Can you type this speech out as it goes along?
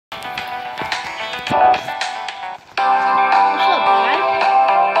What's up, guys?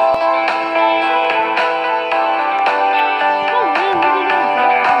 Oh, man, look at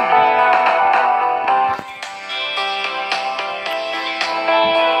that.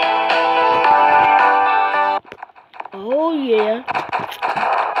 Oh, yeah.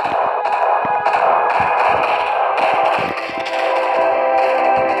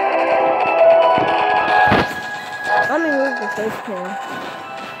 Let me move the face cam.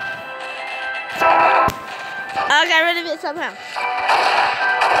 I got rid of it somehow.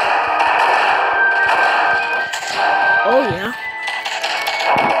 Oh, yeah.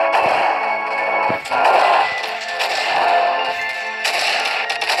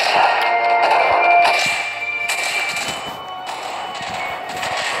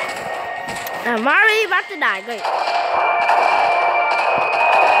 I'm already about to die. Great.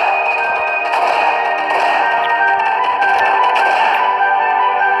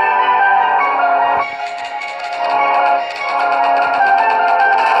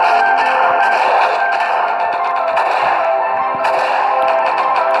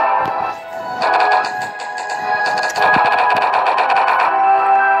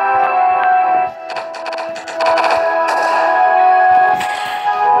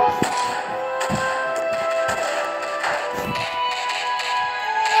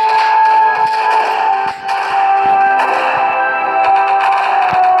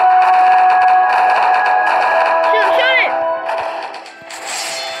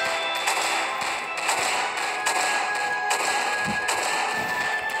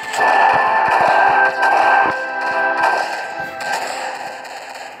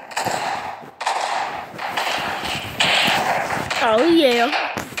 Oh, yeah.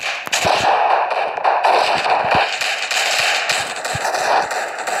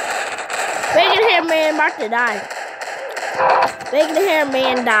 Bacon hair man about to die. Bacon hair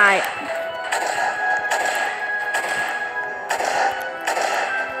man died.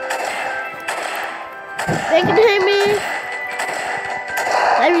 Bacon hair man.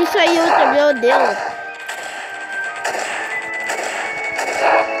 Let me show you what the real deal is.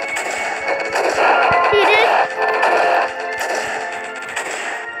 See this?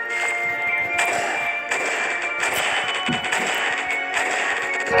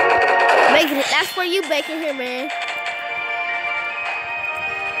 That's for you, Bacon here, man.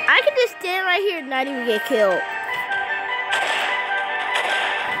 I can just stand right here and not even get killed.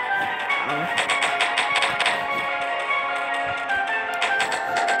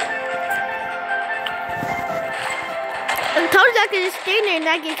 I told you I could just stand there and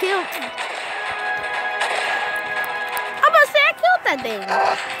not get killed. I'm about to say I killed that thing.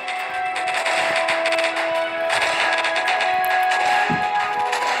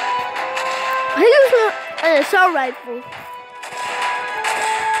 I think it was an assault rifle.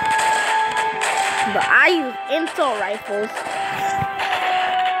 But I use insult rifles.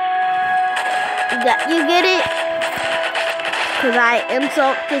 You get it? Because I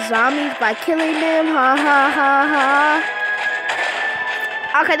insult the zombies by killing them. Ha ha ha ha.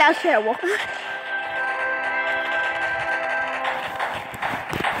 Okay, that was terrible.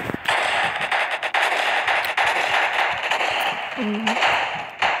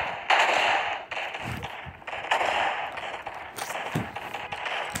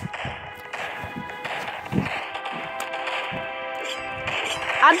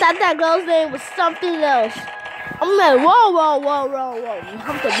 I thought that girl's name was something else. I'm like, whoa, whoa, whoa, whoa, whoa. You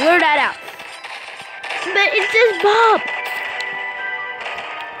have to blur that out. But it's just Bob.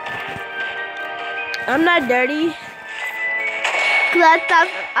 I'm not dirty. Cause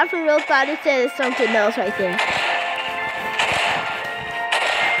I for real thought it said something else right there.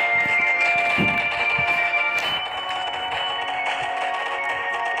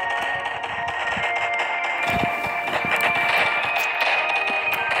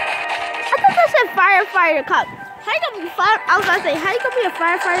 Firefighter cop. How you gonna be I was gonna say, how you gonna be a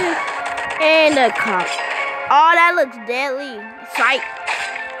firefighter and a cop? Oh, that looks deadly. Sight.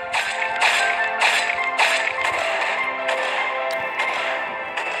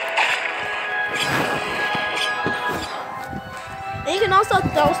 And you can also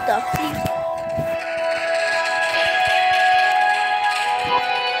throw stuff. See?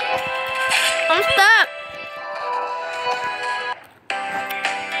 I'm stuck.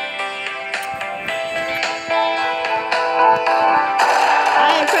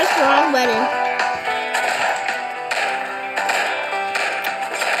 Press the wrong button.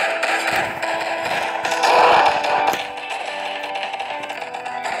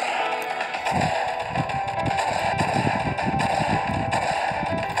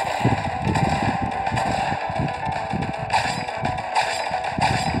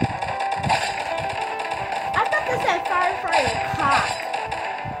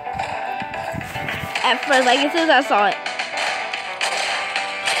 at first, like as soon as I saw it.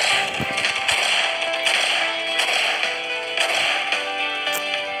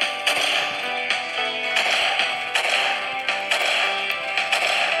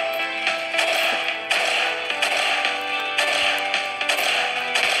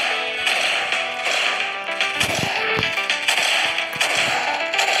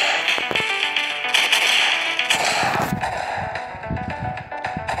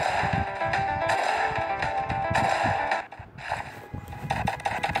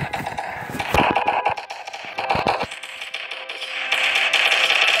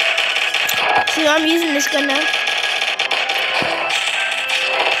 See, I'm using this gun now.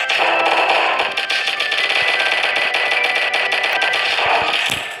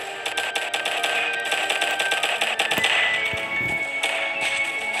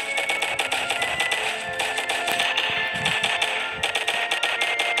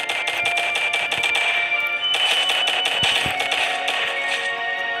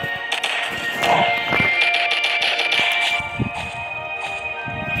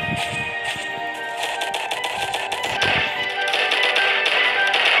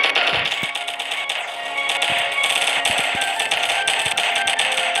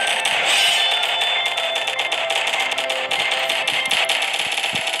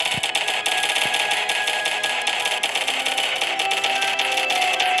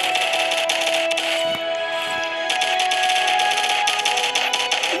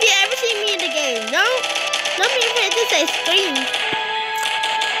 Say scream.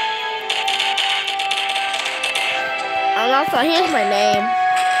 And also, here's my name.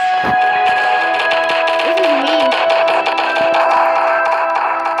 This is me.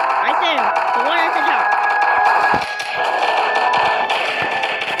 Right there. The one at the top.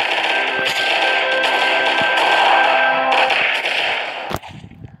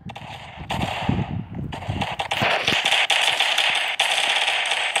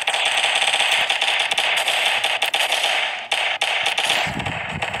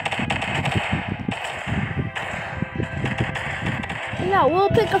 No, we'll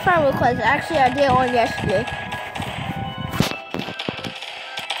pick a friend request. Actually, I did one yesterday.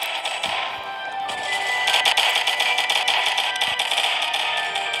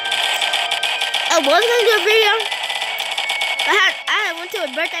 I was gonna do a video. I went to a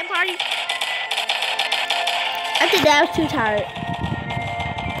birthday party. After that, I was too tired.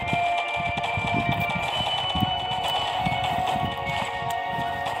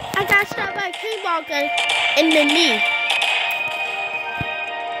 I got shot by a paintball gun in the knee.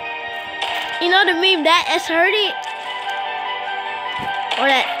 You know the meme, that S heard it? Or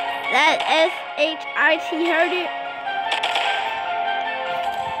that SHIT heard it?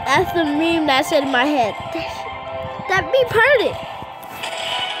 That's the meme that's in my head. That meme heard it.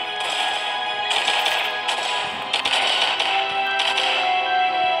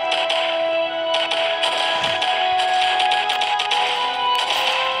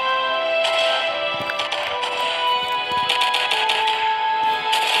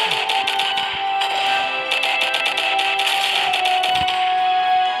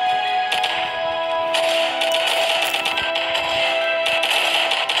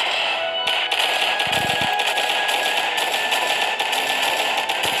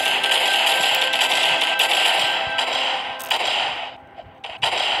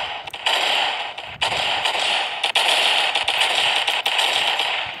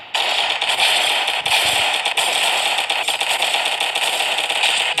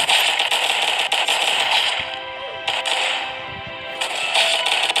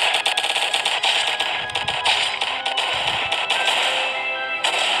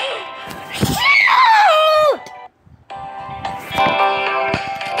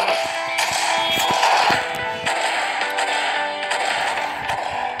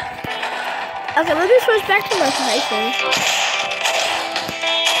 Okay, let me switch back to my sniping.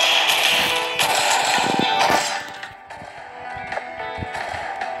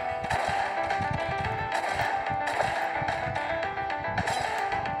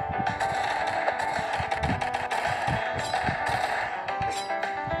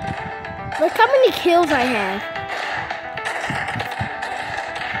 Look how many kills I have.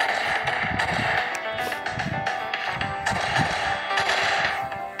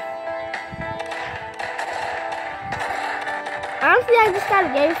 Honestly, I just got a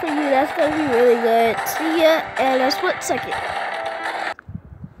game for you that's gonna be really good. See ya in a split second.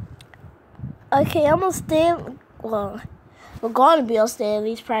 Okay, I'm gonna stay. Well, we're gonna be on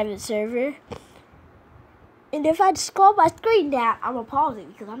Stanley's private server. And if I scroll my screen down, I'm gonna pause it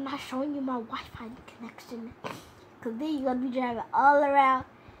because I'm not showing you my Wi-Fi connection. Because then you're gonna be driving all around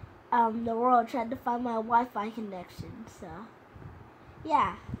the world trying to find my Wi-Fi connection. So,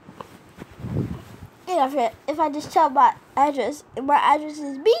 yeah. If I just tell my address is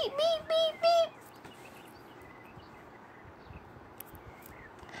beep, beep, beep, beep.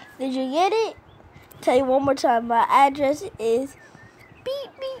 Did you get it? Tell you one more time. My address is beep,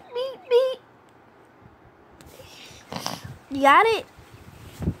 beep, beep, beep. You got it?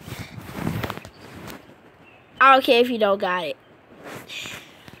 I don't care if you don't got it.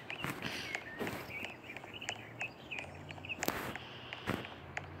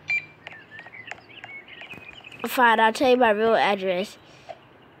 Fine, I'll tell you my real address.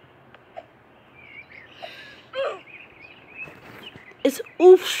 It's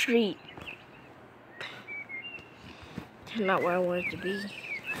Oof Street. It's not where I want it to be.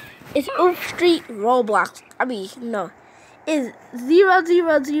 It's Oof Street, Roblox. No. It's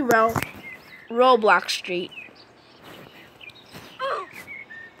 000 Roblox Street.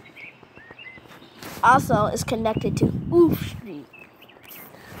 Also, it's connected to Oof Street.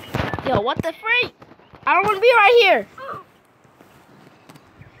 Yo, what the freak? I don't want to be right here.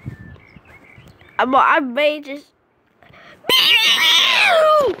 I may just...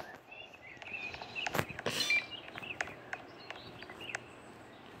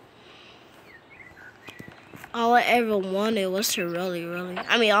 All I ever wanted was to really...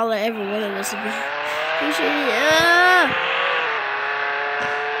 all I ever wanted was to be...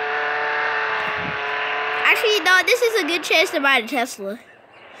 Actually, no, this is a good chance to buy a Tesla.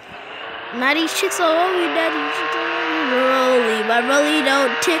 Now these chicks all over me, rolly. My rolly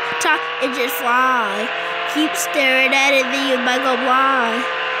don't tick tock, it just fly. Keep staring at it, then you might go blind.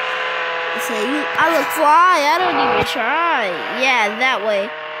 Say, I look fly, I don't even try. Yeah, that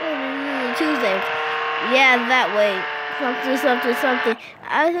way. Tuesday. Yeah, that way. Something.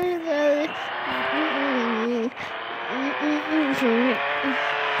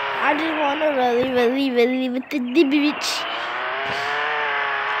 I just wanna really with the bitch.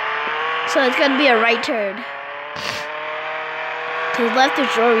 So it's gonna be a right turn. Cause left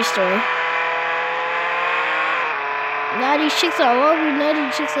is jewelry store. Now these chicks all over me,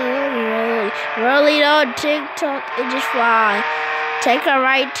 Rolly on TikTok, it just fly. Take a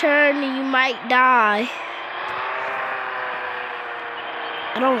right turn and you might die.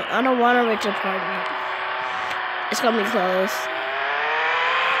 I don't want a rich apartment. It's gonna be closed.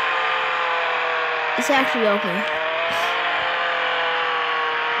 It's actually open.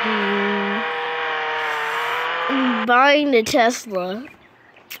 I'm buying the Tesla.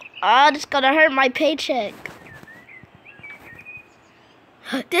 Oh, it's gonna hurt my paycheck.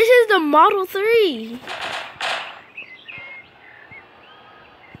 This is the Model 3.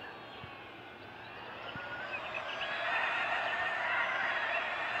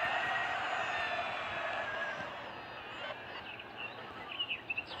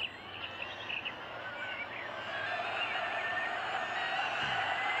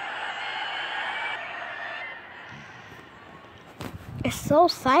 It's so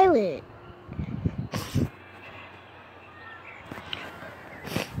silent.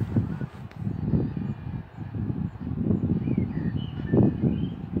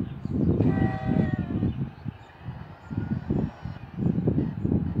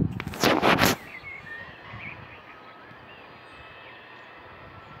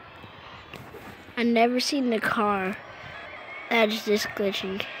 I've never seen a car that's this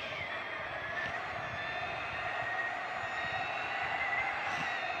glitchy.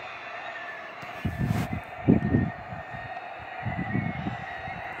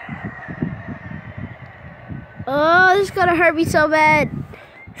 Oh, this is gonna hurt me so bad.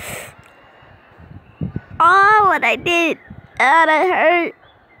 Oh, what I did. Oh, that hurt.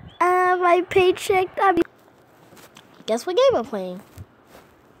 My paycheck. Guess what game I'm playing?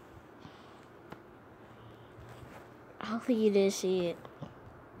 I don't think you did see it.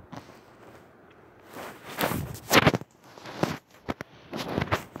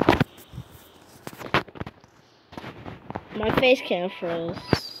 My face cam froze.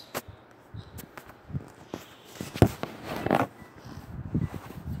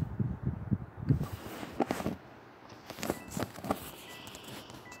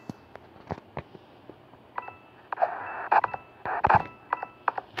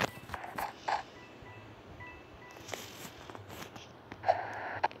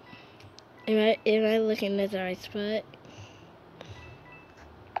 Am I looking at the right spot?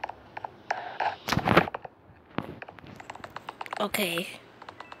 Okay.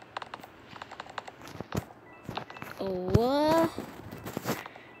 What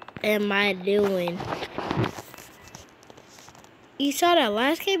am I doing? You saw that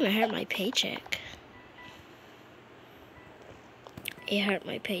last game? It hurt my paycheck. It hurt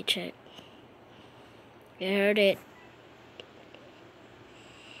my paycheck. It hurt it.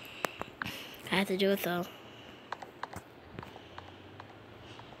 I had to do it though.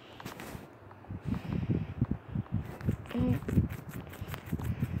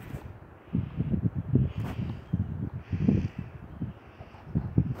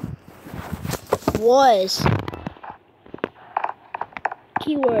 Was.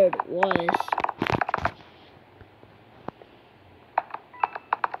 Keyword was.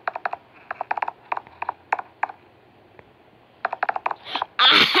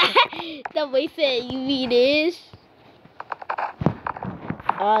 The boyfriend you mean is?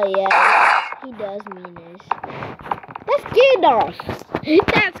 Oh yeah, he does mean this. That's Gandalf.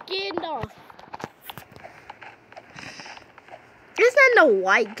 That's Gandalf. Isn't the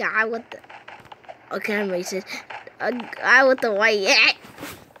white guy with the... Okay, I'm racist. A guy with the white hat.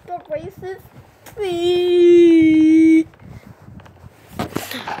 The racist.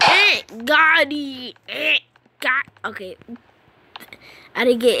 Gotti. God. Okay. I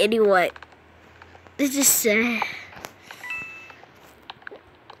didn't get any what. It's just sad.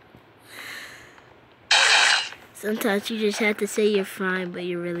 Sometimes you just have to say you're fine, but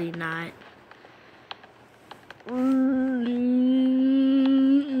you're really not.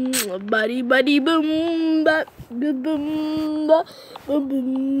 Buddy, buddy, boom, bop, boom, boom, bop, boom,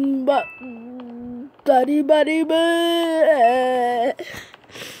 boom, bop, buddy, buddy, boom.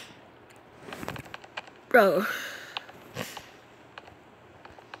 Bro.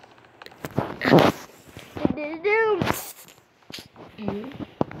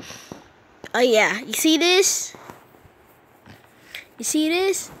 Oh yeah, you see this? You see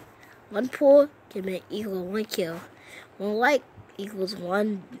this? 1 pull can equal 1 kill. 1 like equals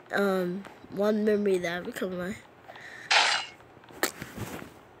 1 memory that become mine.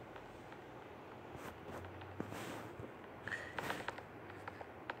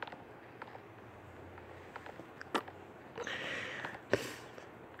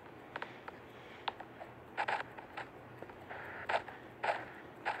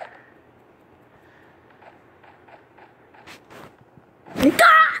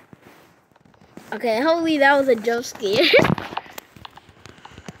 Okay, hopefully that was a jump scare.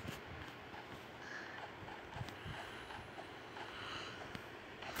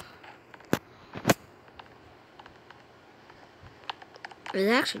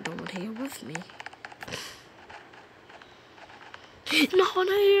 There's actually no one here with me. No one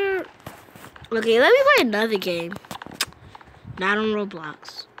here. Okay, let me play another game. Not on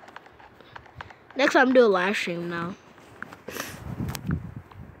Roblox. Next time, do a live stream now.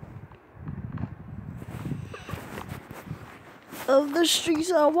 Of the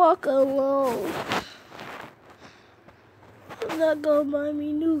streets I walk alone. I'm not gonna buy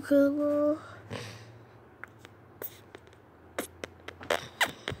me new cologne.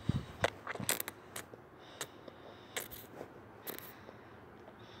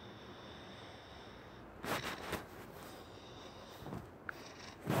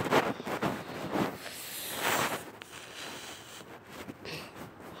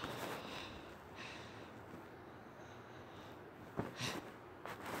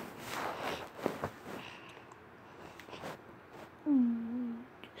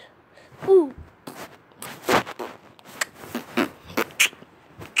 Ooh.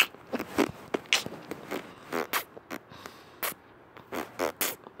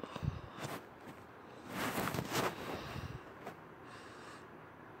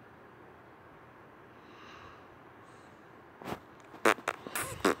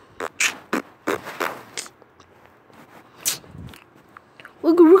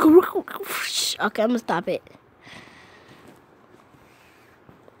 Okay, I'm gonna stop it.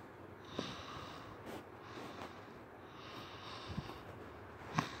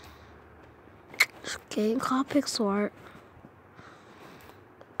 Game called Pixel Art.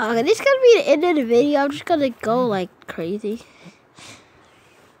 Okay, this is gonna be the end of the video. I'm just gonna go like crazy.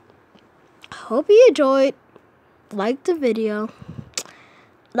 Hope you enjoyed. Like the video.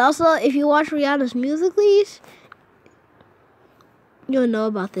 And also, if you watch Rihanna's Musical.ly, you'll know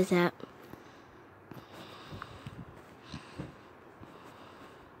about this app.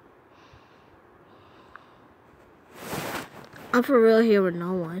 I'm for real here with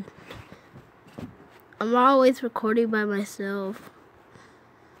no one. I'm always recording by myself.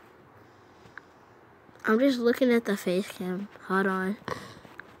 I'm just looking at the face cam. Hold on.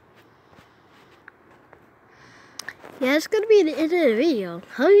 Yeah, it's gonna be the end of the video.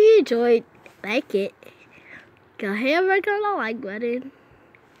 Hope you enjoyed. Like it. Go hammer on the like button.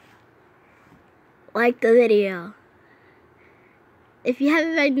 Like the video. If you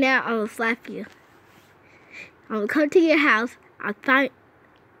haven't right now, I will slap you. I will come to your house.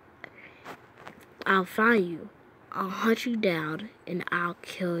 I'll find you. I'll hunt you down and I'll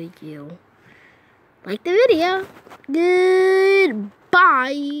kill you. Like the video.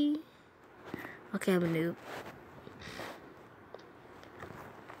 Goodbye. Okay, I'm a noob.